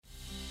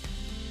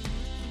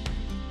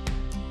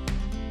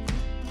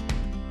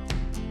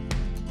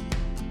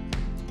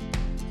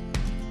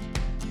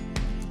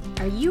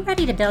Are you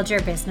ready to build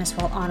your business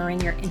while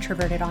honoring your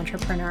introverted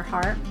entrepreneur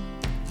heart?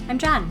 I'm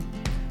Jen.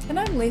 And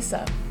I'm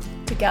Lisa.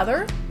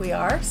 Together, we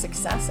are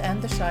Success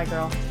and the Shy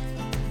Girl.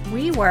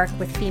 We work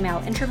with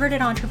female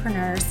introverted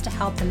entrepreneurs to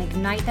help them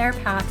ignite their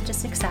path to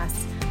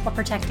success while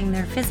protecting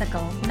their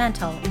physical,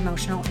 mental,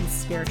 emotional, and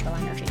spiritual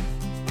energy.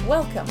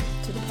 Welcome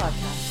to the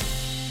podcast.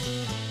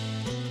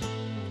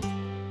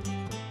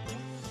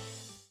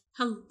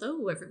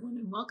 Hello, everyone,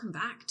 and welcome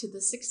back to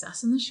the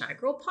Success and the Shy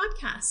Girl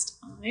podcast.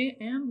 I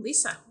am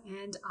Lisa.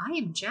 And I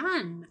am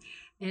Jen.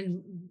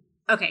 And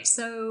okay,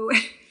 so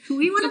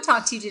we want to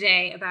talk to you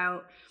today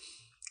about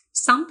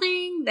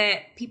something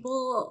that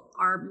people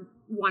are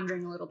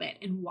wondering a little bit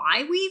and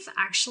why we've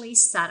actually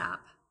set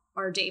up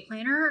our day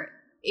planner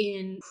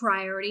in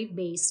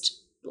priority-based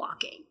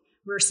blocking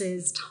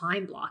versus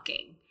time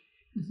blocking.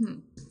 Mm-hmm.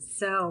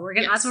 So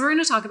that's what we're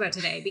going to talk about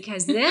today,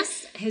 because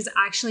this has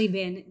actually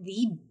been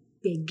the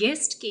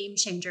biggest game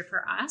changer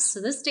for us.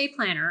 So this day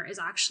planner is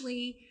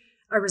actually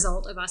a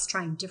result of us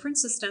trying different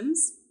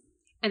systems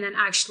and then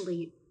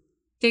actually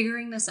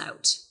figuring this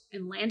out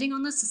and landing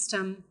on the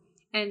system.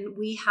 And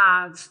we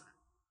have,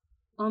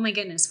 oh my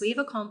goodness, we have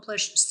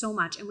accomplished so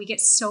much, and we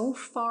get so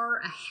far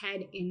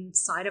ahead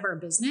inside of our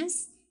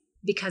business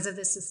because of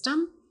the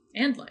system.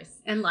 And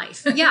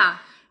life. Yeah.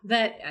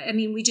 That, I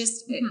mean, we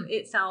just,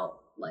 it felt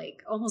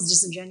like almost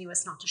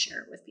disingenuous not to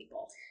share it with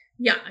people.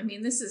 Yeah, I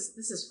mean, this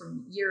is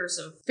from years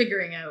of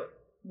figuring out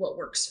what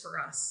works for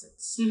us.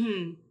 It's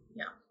And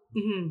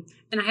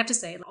I have to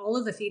say, all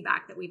of the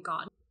feedback that we've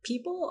gotten,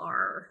 people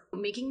are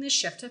making this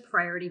shift to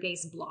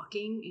priority-based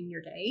blocking in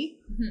your day.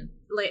 Mm-hmm.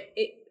 Like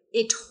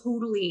it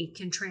totally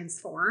can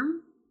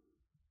transform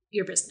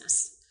your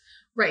business.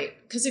 Right,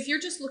 because if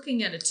you're just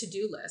looking at a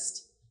to-do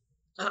list,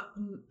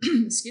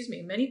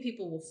 many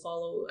people will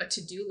follow a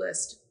to-do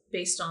list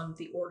based on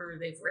the order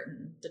they've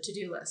written the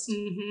to-do list.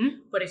 Mm-hmm.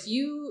 But if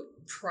you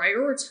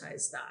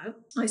prioritize that,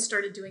 I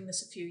started doing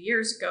this a few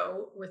years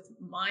ago with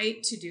my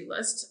to-do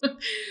list.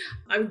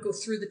 I would go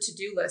through the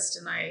to-do list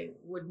and I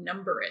would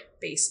number it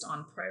based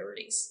on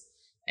priorities.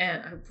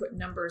 And I would put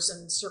numbers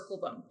and circle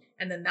them.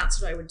 And then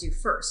that's what I would do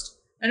first.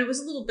 And it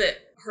was a little bit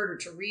harder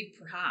to read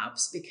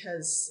perhaps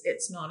because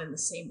it's not in the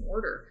same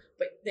order.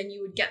 But then you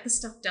would get the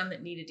stuff done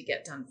that needed to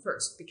get done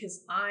first,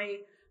 because I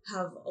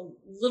have a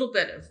little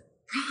bit of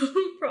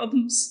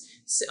problems.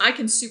 So I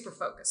can super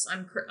focus.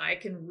 I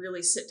can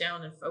really sit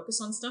down and focus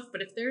on stuff.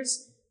 But if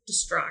there's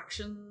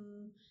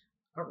distraction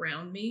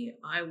around me,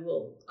 I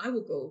will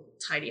go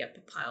tidy up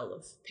a pile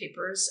of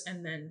papers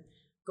and then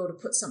go to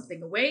put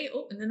something away.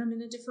 Oh, and then I'm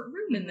in a different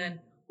room, and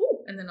then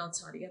I'll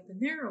tidy up in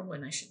there. Oh,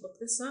 and I should look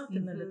this up,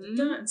 and then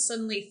and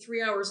suddenly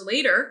 3 hours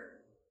later,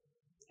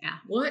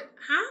 what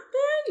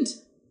happened?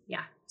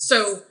 Yeah.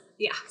 So.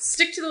 Yeah,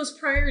 stick to those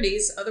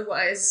priorities.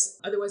 Otherwise,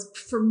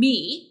 for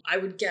me, I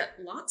would get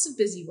lots of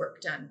busy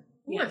work done.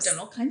 Oh, yes. I've done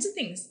all kinds of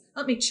things.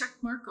 Let me check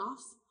mark off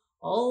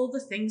all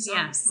the things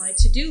on my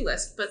to-do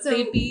list, but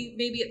they'd be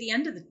maybe at the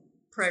end of the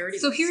priority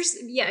list.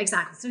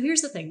 Exactly. So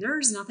here's the thing.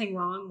 There's nothing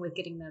wrong with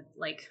getting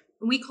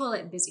we call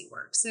it busy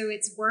work. So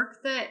it's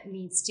work that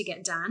needs to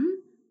get done,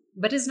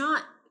 but is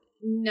not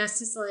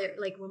necessarily,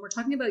 like when we're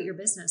talking about your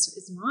business,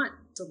 it's not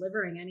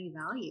delivering any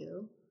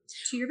value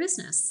to your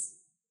business.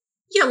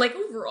 Yeah, like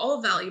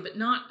overall value, but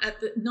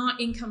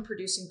not income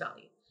producing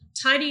value.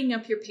 Tidying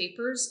up your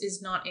papers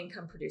is not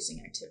income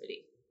producing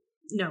activity.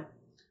 No.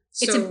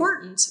 It's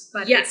important,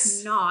 but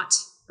it's not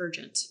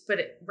urgent.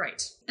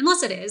 Right.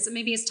 Unless it is,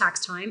 maybe it's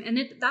tax time. And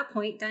at that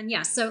point, then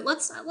yes. So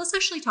let's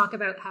actually talk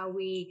about how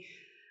we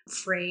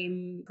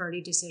frame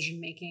priority decision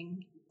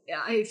making.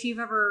 If you've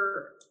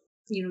ever,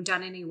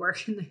 done any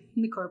work in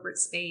the corporate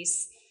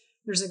space,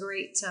 there's a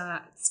great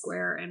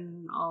square,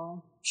 and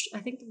I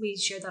think we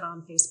shared that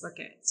on Facebook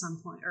at some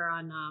point, or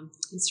on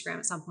Instagram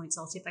at some point.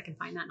 So I'll see if I can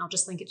find that, and I'll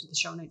just link it to the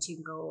show notes. You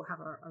can go have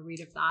a read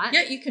of that.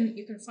 Yeah, you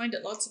can find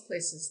it lots of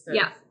places.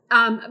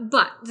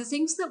 But the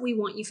things that we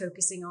want you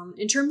focusing on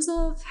in terms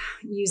of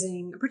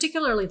using,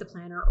 particularly the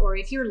planner, or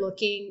if you're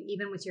looking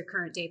even with your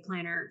current day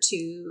planner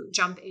to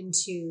jump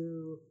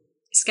into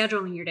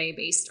scheduling your day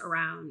based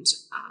around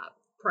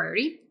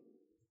priority,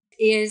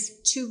 is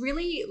to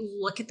really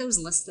look at those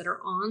lists that are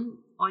on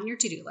your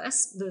to-do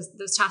list,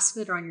 those tasks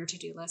that are on your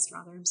to-do list,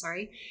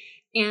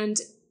 and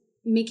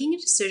making a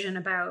decision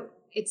about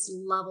its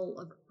level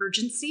of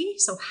urgency.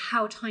 So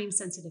how time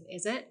sensitive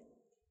is it?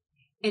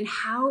 And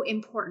how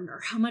important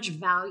or how much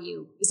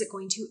value is it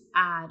going to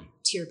add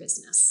to your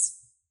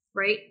business,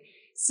 right?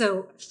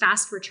 So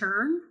fast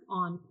return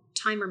on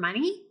time or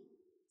money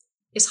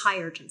is high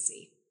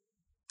urgency,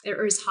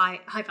 or is high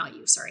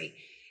value,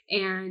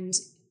 and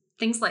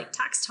things like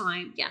tax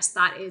time, yes,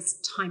 that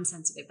is time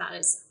sensitive. That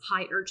is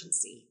high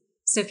urgency.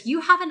 So if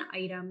you have an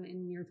item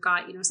and you've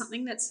got,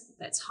 something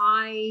that's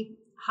high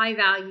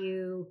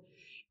value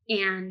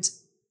and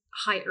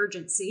high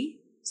urgency,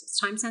 so it's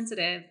time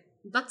sensitive,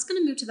 that's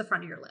going to move to the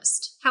front of your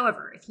list.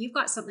 However, if you've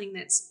got something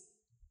that's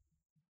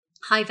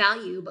high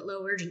value but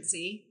low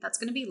urgency, that's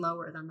going to be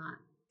lower than that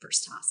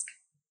first task,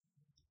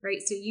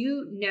 right? So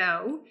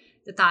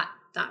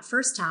that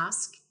first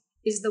task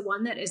is the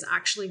one that is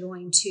actually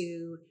going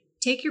to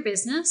take your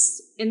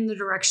business in the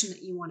direction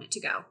that you want it to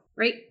go,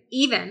 right?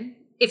 Even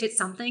if it's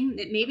something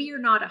that maybe you're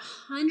not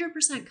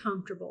 100%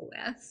 comfortable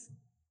with,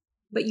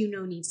 but you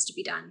know needs to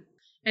be done.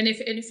 And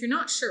if you're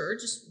not sure,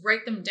 just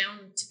write them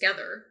down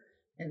together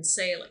and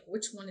say, like,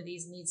 which one of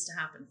these needs to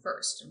happen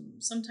first.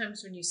 And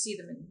sometimes when you see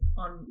them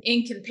on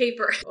ink and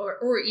paper,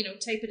 or you know,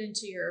 type it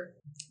into your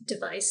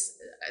device,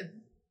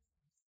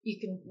 you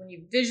can, when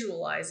you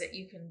visualize it,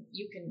 you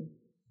can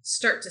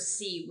start to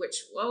see which,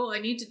 I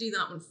need to do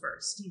that one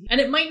first. Mm-hmm. And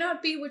it might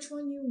not be which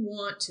one you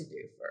want to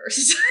do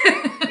first.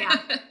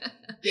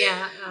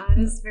 Yeah, that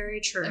is very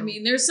true. I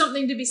mean, there's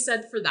something to be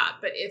said for that.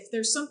 But if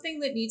there's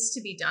something that needs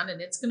to be done and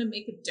it's going to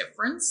make a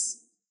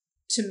difference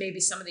to maybe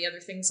some of the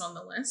other things on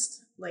the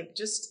list, like,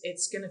 just,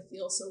 it's going to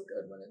feel so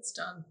good when it's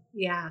done.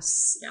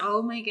 Yes. Yeah.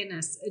 Oh my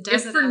goodness. It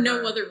does. If for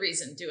no other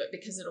reason, do it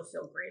because it'll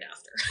feel great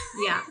after.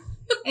 Yeah.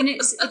 And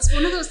it's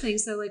one of those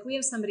things. So, like, we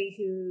have somebody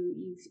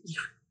who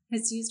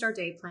has used our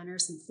day planner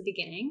since the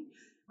beginning,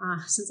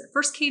 since it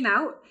first came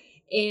out.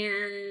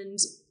 And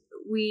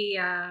we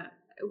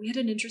had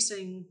an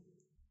interesting,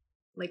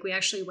 like, we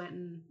actually went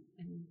and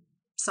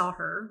saw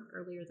her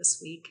earlier this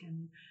week,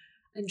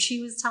 and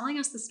she was telling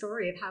us the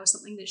story of how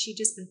something that she'd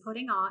just been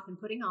putting off,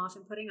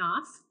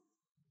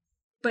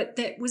 but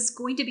that was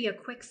going to be a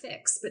quick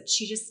fix, but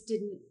she just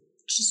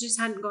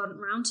hadn't gotten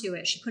around to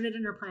it. She put it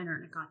in her planner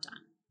and it got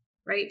done,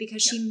 right?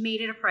 Because she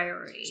made it a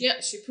priority.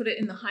 Yeah, she put it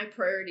in the high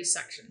priority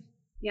section.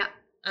 Yeah.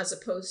 As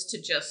opposed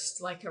to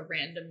just like a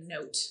random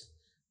note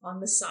on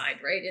the side,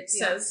 right? It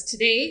says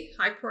today,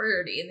 high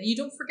priority, and then you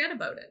don't forget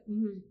about it.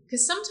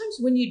 Because sometimes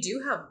when you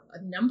do have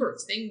a number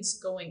of things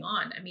going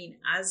on, I mean,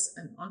 as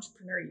an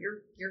entrepreneur,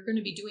 you're going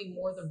to be doing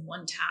more than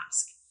one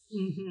task.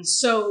 Mm-hmm.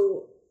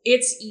 So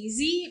it's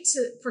easy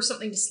for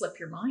something to slip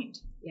your mind.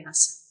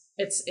 Yes.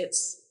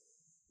 It's,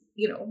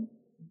 you know,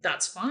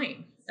 that's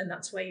fine. And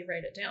that's why you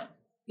write it down.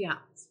 Yeah.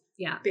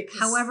 Yeah. Because,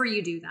 however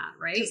you do that,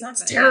 right? Because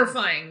that's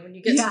terrifying when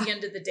you get to the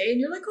end of the day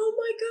and you're like, oh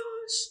my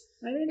gosh.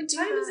 What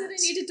time is it? I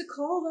needed to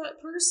call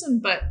that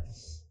person,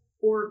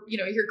 or you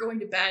know, you're going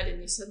to bed and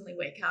you suddenly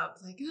wake up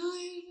like,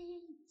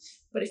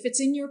 but if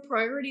it's in your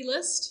priority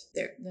list,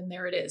 then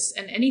there it is.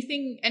 And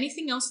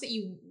anything else that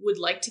you would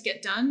like to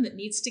get done, that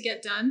needs to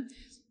get done,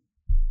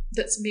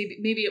 that's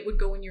maybe it would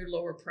go in your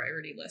lower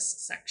priority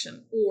list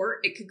section, or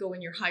it could go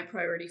in your high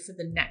priority for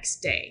the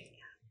next day.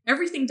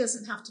 Everything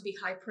doesn't have to be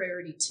high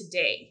priority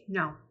today.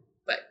 No,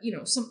 but you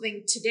know,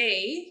 something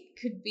today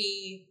could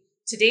be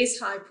today's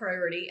high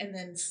priority, and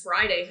then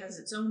Friday has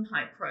its own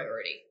high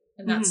priority.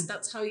 And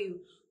that's how you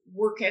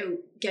work out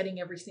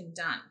getting everything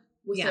done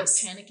without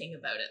panicking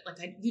about it.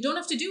 Like, you don't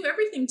have to do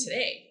everything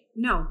today.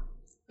 No.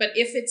 But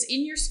if it's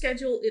in your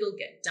schedule, it'll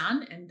get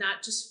done, and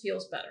that just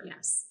feels better.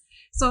 Yes.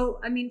 So,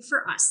 I mean,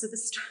 for us,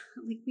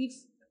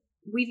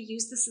 we've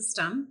used the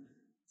system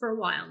for a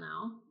while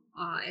now,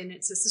 and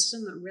it's a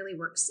system that really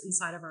works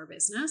inside of our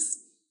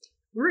business.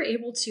 We're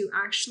able to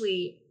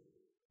actually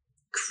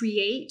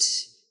create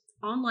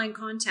online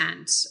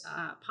content,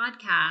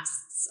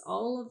 podcasts,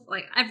 all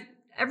of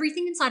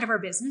everything inside of our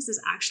business is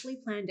actually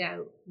planned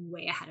out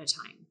way ahead of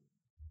time.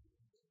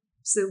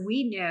 So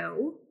we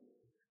know,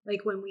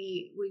 like, when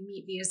we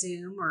meet via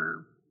Zoom,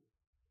 or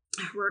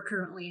we're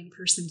currently in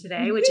person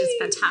today, which is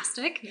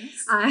fantastic.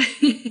 Yes.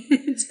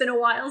 It's been a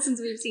while since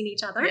we've seen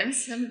each other.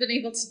 Yes, haven't been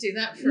able to do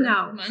that for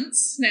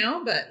months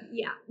now, but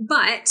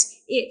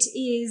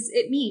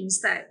it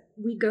means that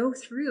we go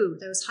through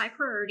those high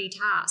priority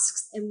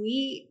tasks and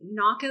we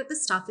knock out the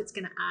stuff that's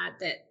going to add,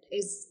 that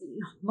is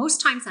most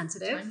time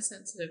sensitive,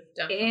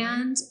 definitely,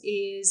 and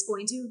is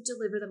going to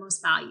deliver the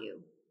most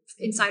value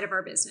inside of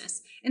our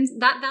business.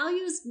 And that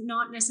value is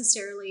not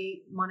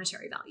necessarily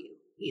monetary value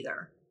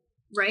either,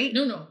 right?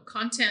 No.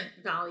 Content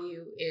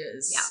value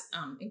is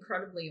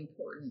incredibly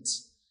important.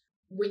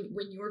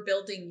 When you're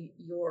building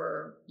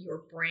your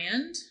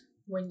brand,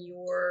 when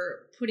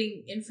you're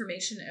putting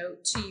information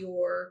out to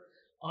your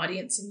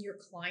audience and your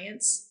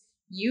clients,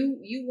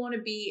 you want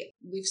to be,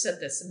 we've said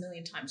this a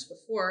million times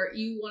before,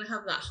 you want to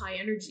have that high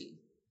energy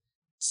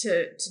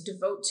to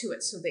devote to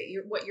it, so that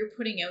what you're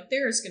putting out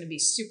there is going to be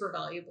super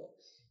valuable.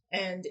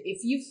 And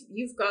if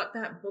you've got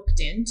that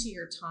booked into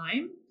your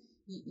time,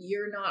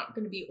 you're not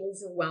going to be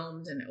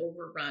overwhelmed and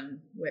overrun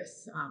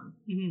with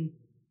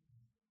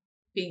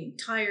being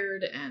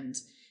tired, and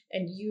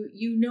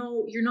you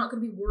know you're not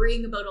going to be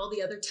worrying about all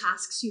the other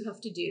tasks you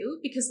have to do,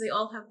 because they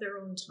all have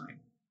their own time.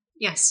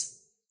 Yes.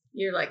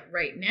 You're like,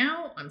 right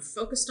now I'm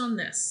focused on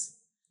this.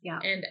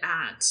 Yeah. And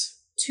at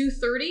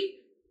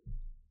 2:30,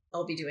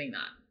 I'll be doing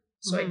that.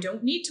 So I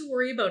don't need to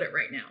worry about it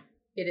right now.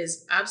 It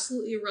is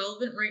absolutely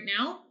irrelevant right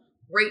now.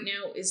 Right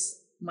now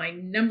is my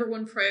number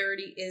one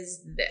priority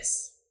is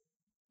this.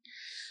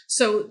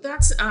 So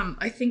that's,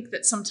 I think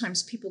that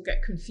sometimes people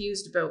get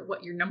confused about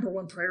what your number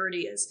one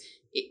priority is.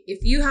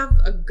 If you have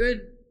a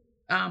good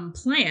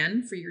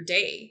plan for your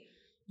day,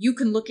 you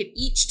can look at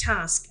each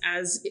task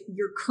as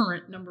your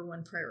current number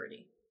one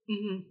priority.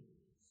 Mm-hmm.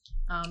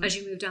 As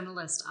you move down the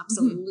list,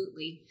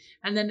 absolutely.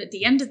 And then at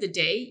the end of the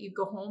day, you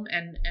go home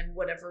and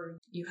whatever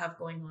you have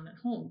going on at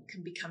home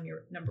can become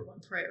your number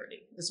one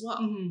priority as well,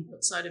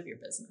 outside of your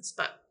business.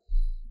 But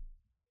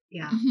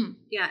yeah,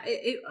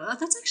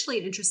 that's actually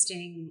an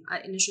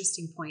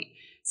interesting point.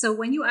 So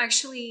when you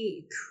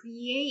actually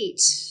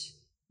create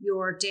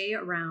your day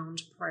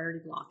around priority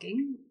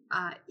blocking,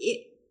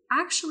 it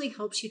actually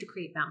helps you to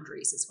create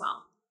boundaries as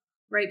well.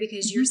 Right,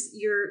 because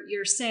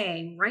you're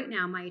saying right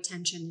now my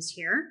attention is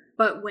here,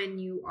 but when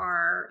you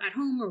are at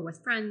home or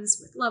with friends,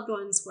 with loved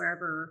ones,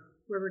 wherever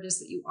it is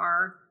that you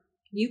are,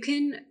 you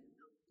can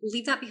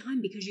leave that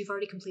behind because you've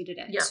already completed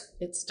it. Yeah,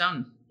 it's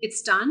done.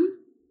 It's done.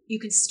 You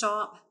can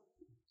stop.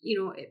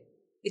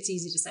 It's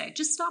easy to say,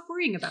 just stop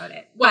worrying about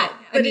it. Well,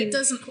 but it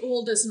doesn't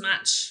hold as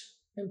much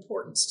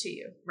importance to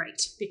you,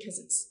 right? Because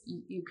it's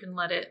you can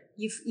let it.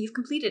 You've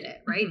completed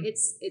it, right?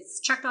 It's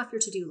checked off your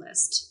to-do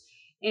list.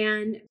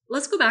 And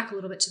let's go back a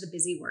little bit to the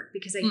busy work,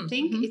 because I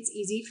think it's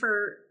easy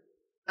for,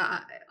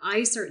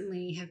 I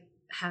certainly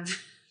have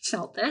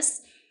felt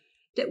this,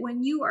 that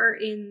when you are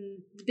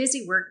in the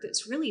busy work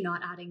that's really not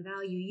adding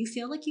value, you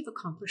feel like you've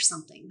accomplished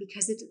something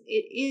because it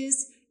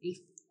is a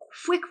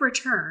quick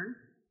return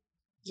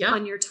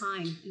on your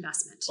time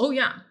investment. Oh,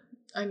 yeah.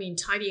 I mean,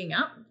 tidying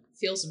up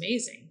feels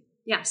amazing.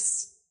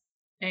 Yes.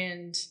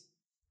 And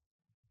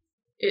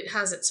it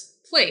has its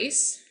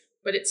place,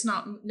 but it's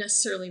not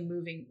necessarily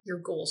moving your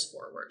goals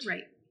forward.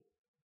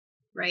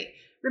 Right.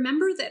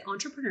 Remember that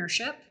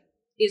entrepreneurship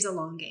is a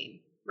long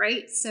game,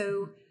 right?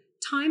 So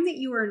time that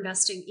you are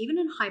investing, even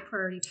in high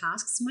priority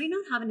tasks, might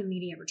not have an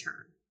immediate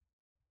return.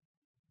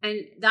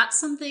 And that's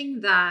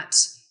something that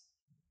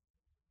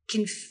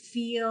can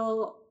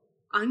feel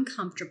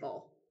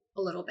uncomfortable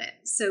a little bit.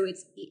 So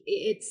it's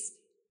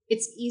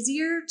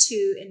easier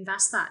to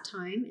invest that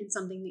time in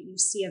something that you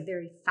see a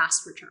very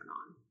fast return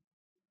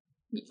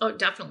on. Oh,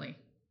 definitely.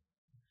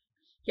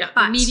 Yeah,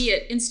 but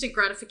immediate, instant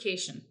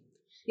gratification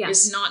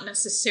is not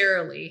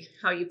necessarily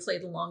how you play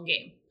the long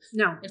game.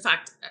 No. In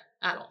fact,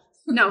 at all.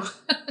 No,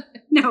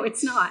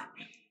 it's not.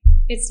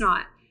 It's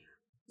not.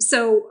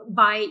 So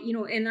by,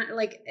 and that,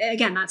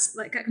 again,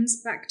 that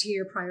comes back to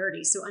your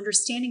priorities. So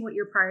understanding what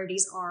your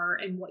priorities are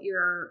and what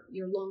your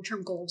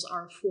long-term goals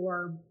are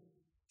for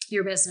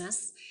your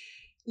business,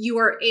 you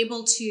are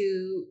able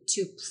to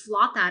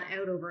plot that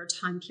out over a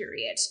time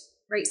period,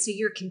 right? So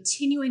you're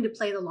continuing to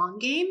play the long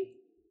game.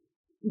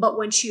 But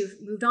once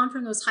you've moved on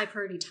from those high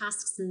priority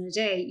tasks in a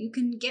day, you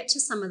can get to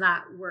some of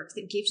that work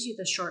that gives you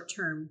the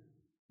short-term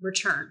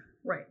return.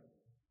 Right.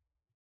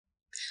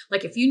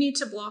 Like if you need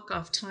to block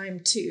off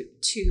time to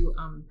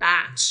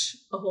batch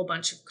a whole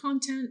bunch of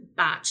content,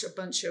 batch a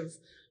bunch of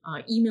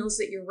emails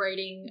that you're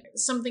writing,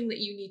 something that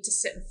you need to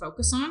sit and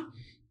focus on,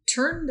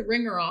 turn the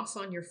ringer off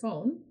on your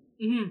phone.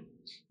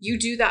 You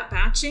do that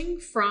batching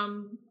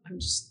from,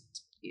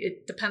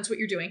 it depends what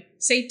you're doing,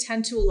 say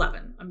 10 to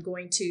 11. I'm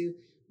going to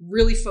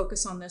really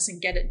focus on this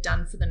and get it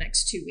done for the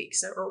next 2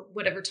 weeks or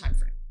whatever time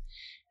frame.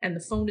 And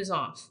the phone is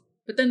off.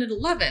 But then at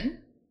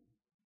 11,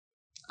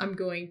 I'm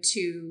going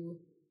to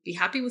be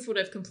happy with what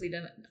I've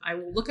completed. I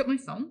will look at my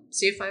phone,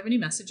 see if I have any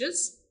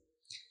messages.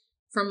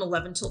 From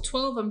 11 till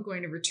 12, I'm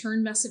going to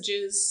return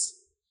messages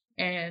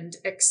and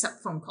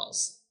accept phone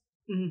calls.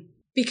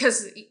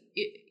 Because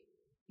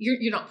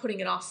you're not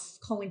putting it off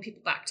calling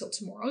people back till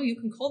tomorrow. You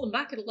can call them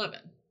back at 11.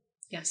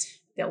 Yes.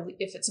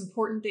 If it's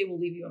important, they will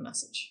leave you a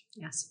message.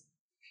 Yes.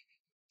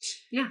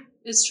 Yeah,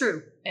 it's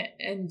true.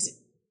 And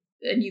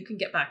you can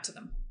get back to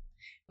them.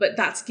 But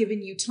that's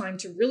given you time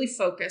to really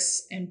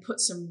focus and put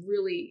some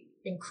really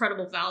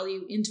incredible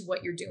value into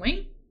what you're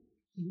doing.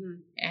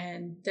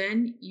 And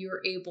then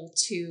you're able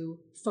to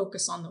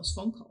focus on those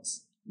phone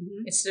calls.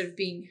 Instead of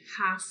being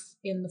half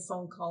in the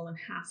phone call and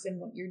half in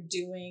what you're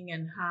doing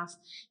and half,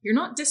 you're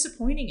not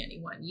disappointing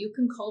anyone. You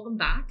can call them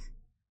back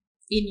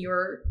in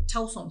your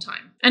telephone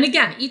time. And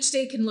again, each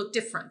day can look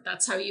different.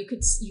 That's how you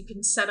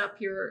can set up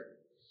your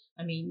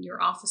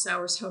office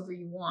hours however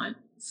you want,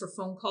 for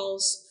phone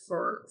calls,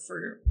 for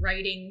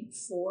writing,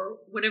 for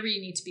whatever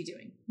you need to be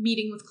doing,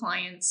 meeting with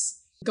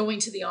clients, going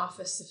to the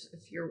office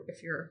if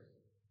you're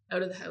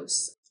out of the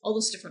house, all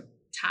those different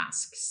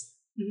tasks.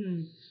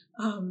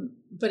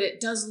 But it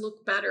does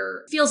look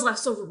better, feels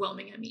less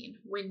overwhelming,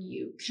 when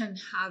you can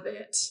have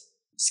it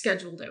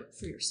scheduled out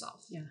for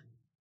yourself. Yeah.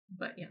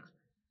 But yeah.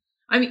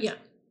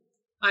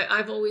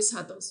 I've always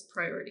had those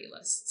priority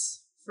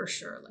lists for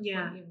sure.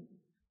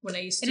 When I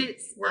used to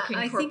work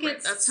in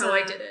corporate, that's how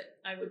I did it.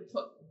 I would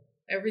put,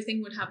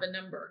 everything would have a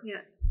number.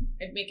 Yeah.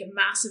 I'd make a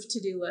massive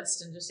to-do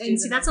list and just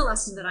that's a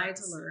lesson that I had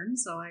to learn.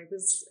 So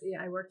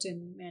I worked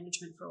in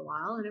management for a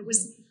while, and it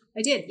was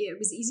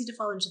easy to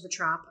fall into the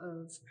trap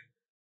of,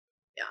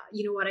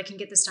 you know what, I can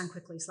get this done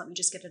quickly, so let me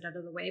just get it out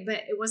of the way.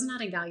 But it wasn't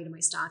adding value to my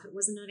staff. It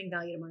wasn't adding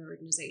value to my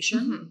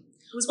organization.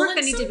 It was work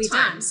that needed to be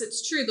done.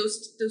 It's true.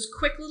 Those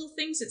quick little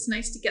things, it's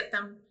nice to get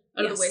them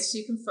out of the way so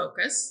you can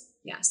focus.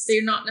 Yes.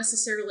 They're not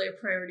necessarily a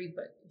priority,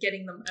 but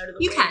getting them out of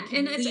the way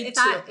can lead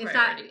to a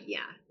priority.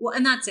 Well,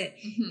 and that's it.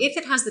 If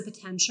it has the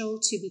potential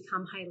to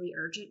become highly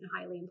urgent and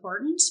highly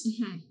important,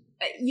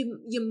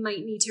 you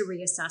might need to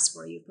reassess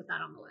where you put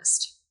that on the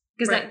list.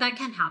 Because that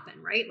can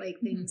happen, right?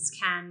 Like things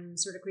can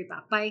sort of creep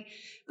up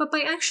but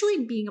by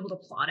actually being able to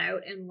plot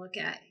out and look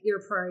at your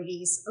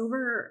priorities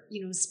over,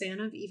 a span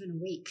of even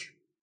a week,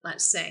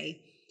 let's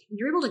say, and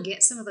you're able to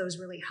get some of those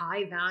really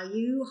high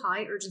value,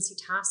 high urgency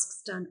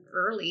tasks done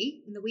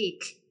early in the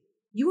week,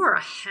 you are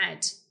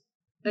ahead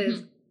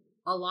of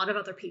a lot of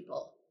other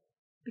people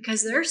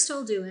because they're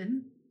still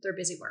doing their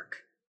busy work.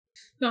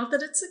 Not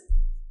that it's a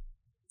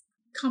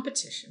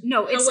competition.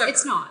 No,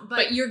 it's not.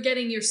 But you're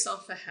getting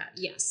yourself ahead.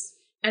 Yes.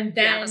 And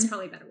then that's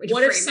probably a better way to what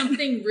frame if it.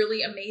 something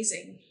really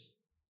amazing,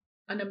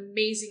 an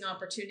amazing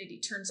opportunity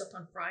turns up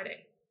on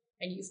Friday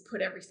and you've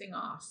put everything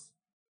off?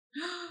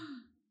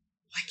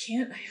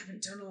 I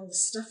haven't done all the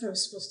stuff I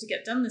was supposed to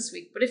get done this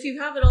week. But if you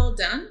have it all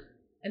done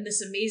and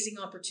this amazing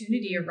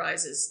opportunity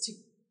arises to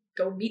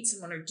go meet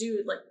someone or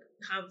do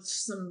have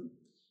some,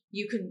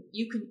 you can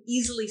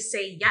easily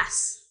say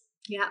yes.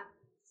 Yeah.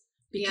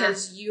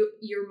 Because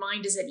your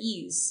mind is at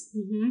ease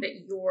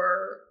that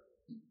your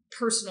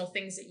personal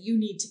things that you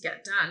need to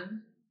get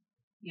done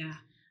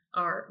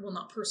are, well,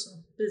 not personal,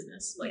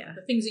 business,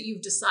 the things that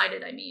you've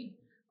decided,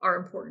 are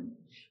important,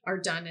 are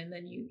done. And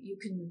then you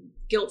can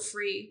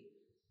guilt-free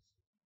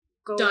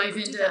go dive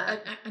into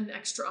an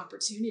extra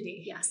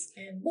opportunity. Yes.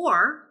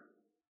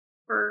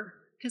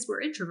 Because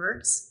we're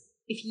introverts,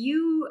 if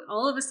you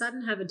all of a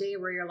sudden have a day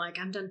where you're like,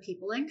 I'm done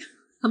peopling,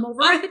 I'm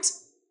over it.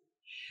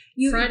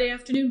 Friday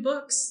afternoon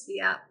books.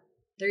 Yeah.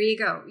 There you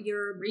go.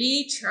 You're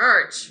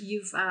recharge.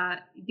 You've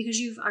because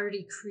you've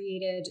already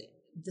created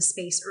the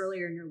space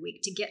earlier in your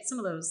week to get some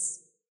of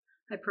those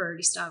high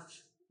priority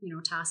stuff,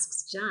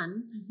 tasks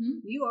done.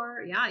 You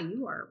are.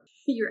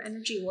 Your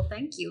energy will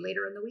thank you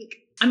later in the week.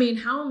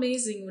 How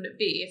amazing would it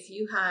be if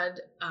you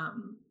had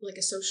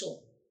a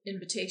social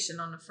invitation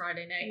on a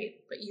Friday night,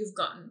 but you've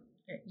gotten,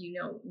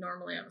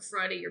 normally on a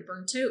Friday you're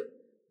burnt out,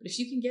 but if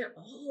you can get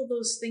all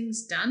those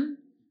things done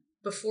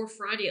before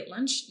Friday at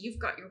lunch, you've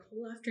got your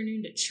whole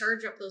afternoon to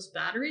charge up those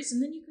batteries,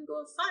 and then you can go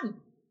have fun.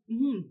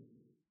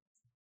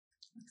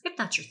 If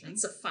that's your thing.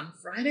 It's a fun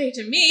Friday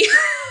to me,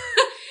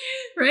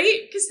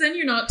 right? Because then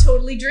you're not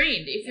totally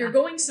drained. If you're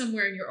going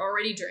somewhere and you're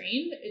already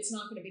drained, it's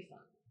not going to be fun.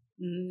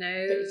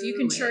 No. But if you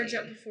can charge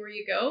up before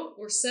you go,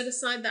 or set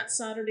aside that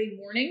Saturday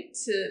morning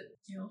to,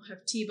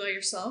 have tea by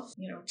yourself,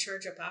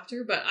 charge up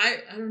after. But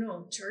I don't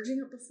know, charging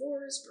up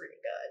before is pretty good.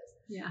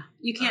 Yeah.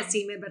 You can't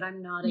see me, but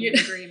I'm nodding in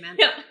agreement.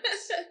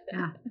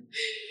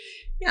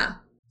 Yeah.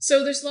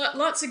 So there's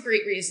lots of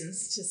great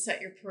reasons to set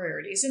your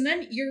priorities. And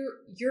then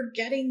you're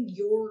getting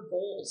your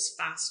goals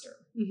faster.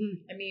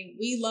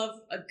 We love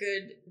a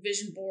good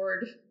vision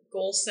board,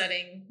 goal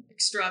setting,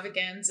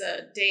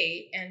 extravaganza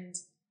day. And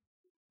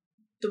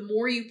the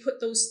more you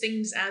put those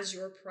things as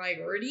your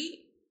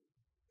priority,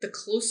 the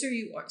closer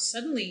you are.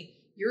 Suddenly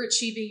you're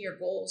achieving your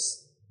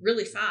goals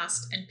really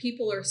fast. And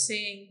people are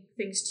saying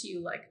things to you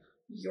like,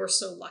 you're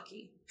so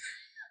lucky.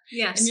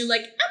 Yes. And you're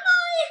like, am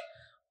I?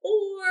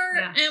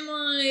 Or am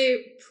I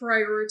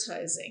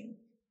prioritizing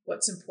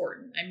what's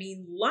important?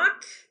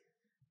 Luck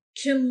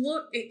can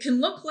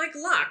look like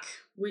luck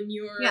when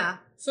you're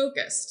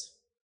focused.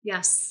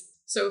 Yes.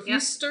 So if you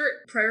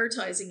start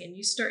prioritizing and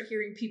you start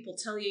hearing people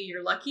tell you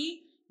you're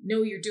lucky,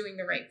 know you're doing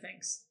the right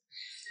things.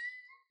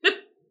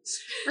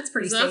 That's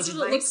pretty sage advice. That's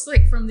what it looks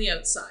like from the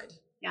outside.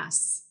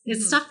 Yes.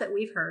 It's stuff that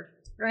we've heard,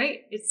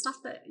 right? It's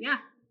stuff that,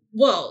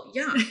 Well,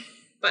 yeah.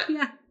 But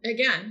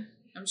again,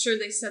 I'm sure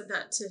they said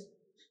that to,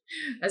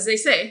 as they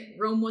say,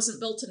 Rome wasn't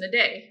built in a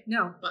day.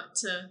 No.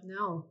 But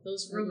no,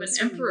 those Roman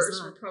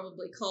emperors were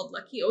probably called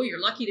lucky. Oh, you're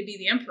lucky to be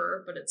the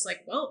emperor. But it's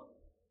like, well,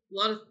 a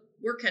lot of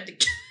work had to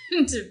get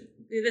into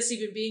this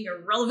even being a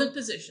relevant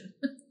position.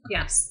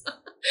 Yes.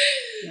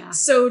 Yeah.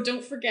 So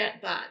don't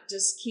forget that.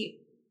 Just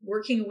keep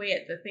working away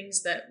at the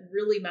things that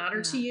really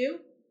matter to you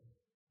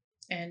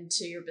and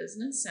to your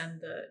business. And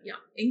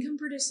income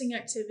producing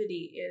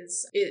activity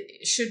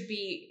it should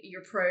be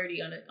your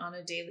priority on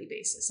a daily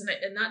basis. And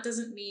that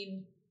doesn't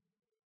mean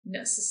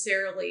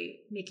necessarily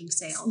making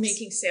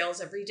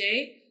sales every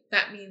day.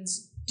 That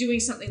means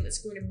doing something that's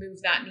going to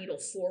move that needle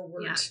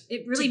forward. Yeah,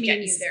 it really means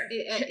get you there.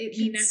 It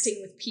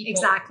connecting with people.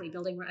 Exactly.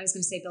 Building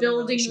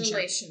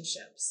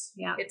relationships.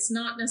 Yeah. It's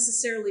not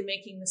necessarily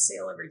making the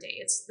sale every day.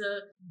 It's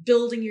the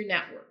building your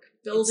network,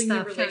 building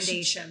your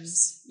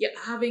relationships. Yeah,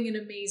 having an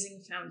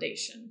amazing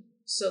foundation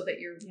so that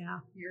your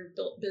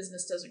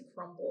business doesn't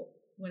crumble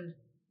when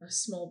a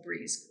small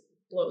breeze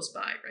blows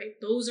by, right?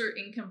 Those are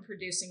income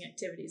producing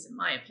activities, in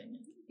my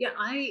opinion. Yeah,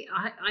 I'm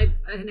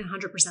in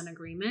 100%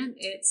 agreement.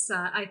 It's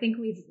I think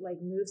we've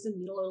moved the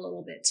needle a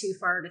little bit too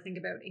far to think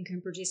about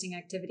income producing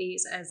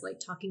activities as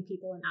talking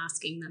people and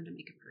asking them to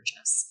make a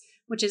purchase,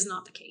 which is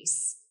not the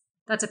case.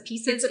 That's a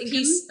piece of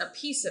income. A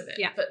piece of it,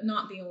 but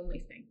not the only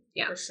thing.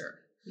 Yeah, for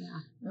sure.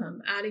 Yeah,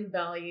 adding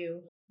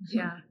value.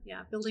 Yeah,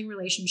 building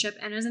relationship,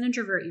 and as an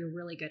introvert, you're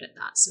really good at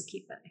that. So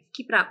keep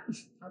it up.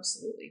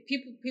 Absolutely,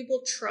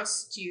 people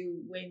trust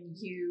you when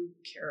you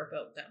care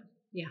about them.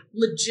 Yeah,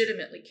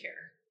 legitimately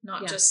care.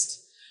 Not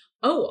just,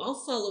 Oh, I'll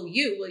follow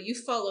you. Will you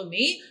follow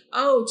me?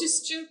 Oh,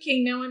 just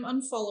joking. Now I'm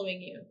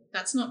unfollowing you.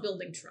 That's not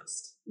building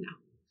trust. No.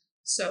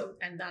 So,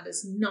 and that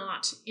is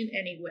not in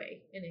any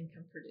way an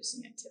income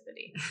producing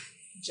activity.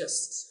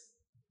 Just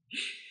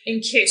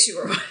in case you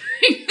were wondering.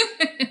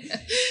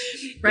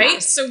 Right? Yeah.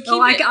 So keep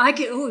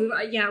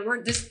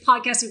this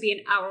podcast would be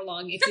an hour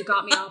long if you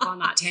got me off on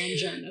that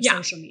tangent of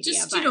social media.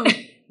 Just,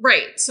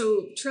 right.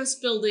 So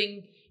trust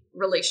building,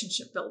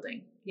 relationship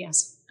building.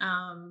 Yes.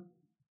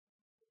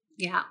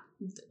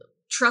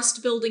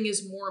 Trust building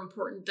is more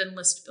important than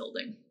list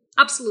building.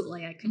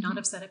 Absolutely. I could not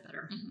have said it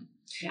better. Mm-hmm.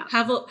 Yeah.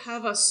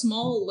 Have a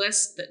small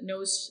list that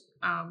knows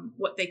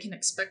what they can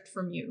expect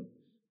from you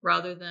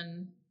rather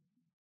than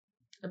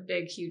a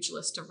big, huge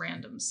list of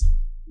randoms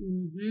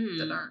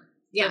that aren't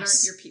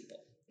your people,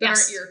 that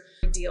aren't your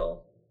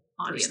ideal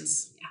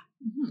audience. Yeah.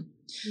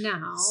 Mm-hmm.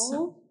 Now,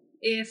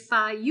 if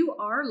you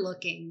are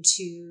looking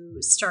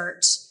to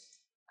start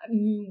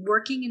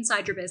working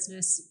inside your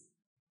business,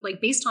 like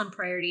based on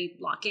priority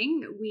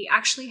blocking, we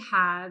actually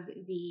have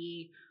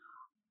the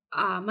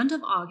month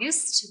of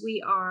August.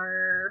 We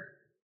are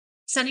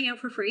sending out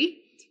for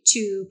free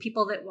to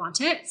people that want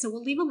it. So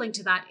we'll leave a link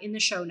to that in the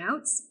show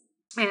notes.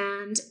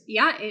 And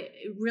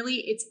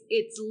it's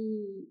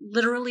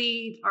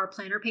literally our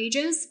planner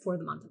pages for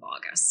the month of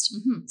August.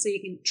 Mm-hmm. So you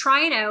can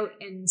try it out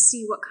and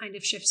see what kind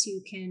of shifts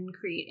you can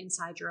create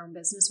inside your own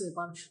business. We'd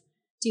love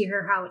to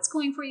hear how it's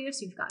going for you.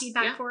 If you've got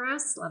feedback for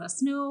us, let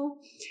us know.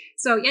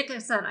 So like I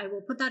said, I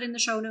will put that in the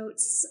show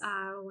notes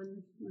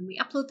when we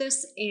upload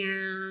this.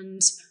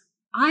 And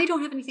I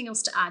don't have anything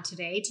else to add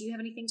today. Do you have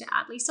anything to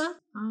add, Lisa?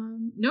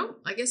 No,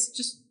 I guess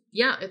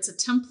it's a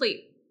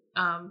template.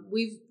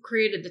 We've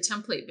created the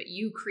template, but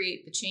you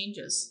create the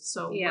changes.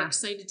 So we're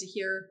excited to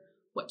hear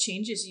what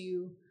changes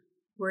you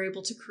were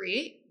able to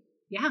create.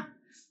 Yeah.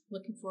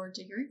 Looking forward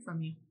to hearing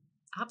from you.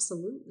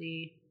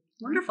 Absolutely.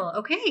 Wonderful.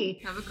 Okay.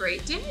 Have a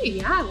great day.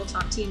 Yeah. We'll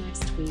talk to you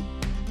next week.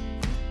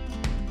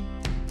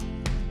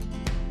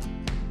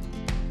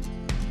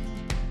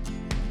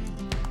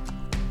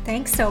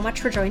 Thanks so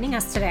much for joining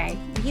us today.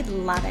 We'd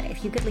love it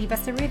if you could leave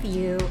us a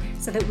review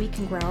so that we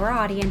can grow our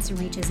audience and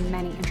reach as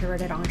many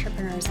introverted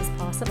entrepreneurs as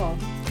possible.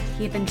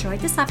 If you've enjoyed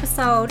this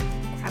episode,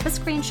 grab a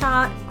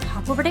screenshot,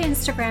 hop over to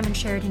Instagram and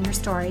share it in your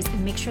stories,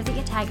 and make sure that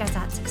you tag us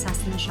at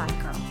Success and the Shy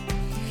Girl.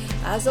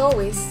 As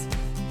always,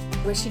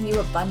 wishing you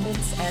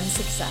abundance and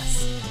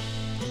success.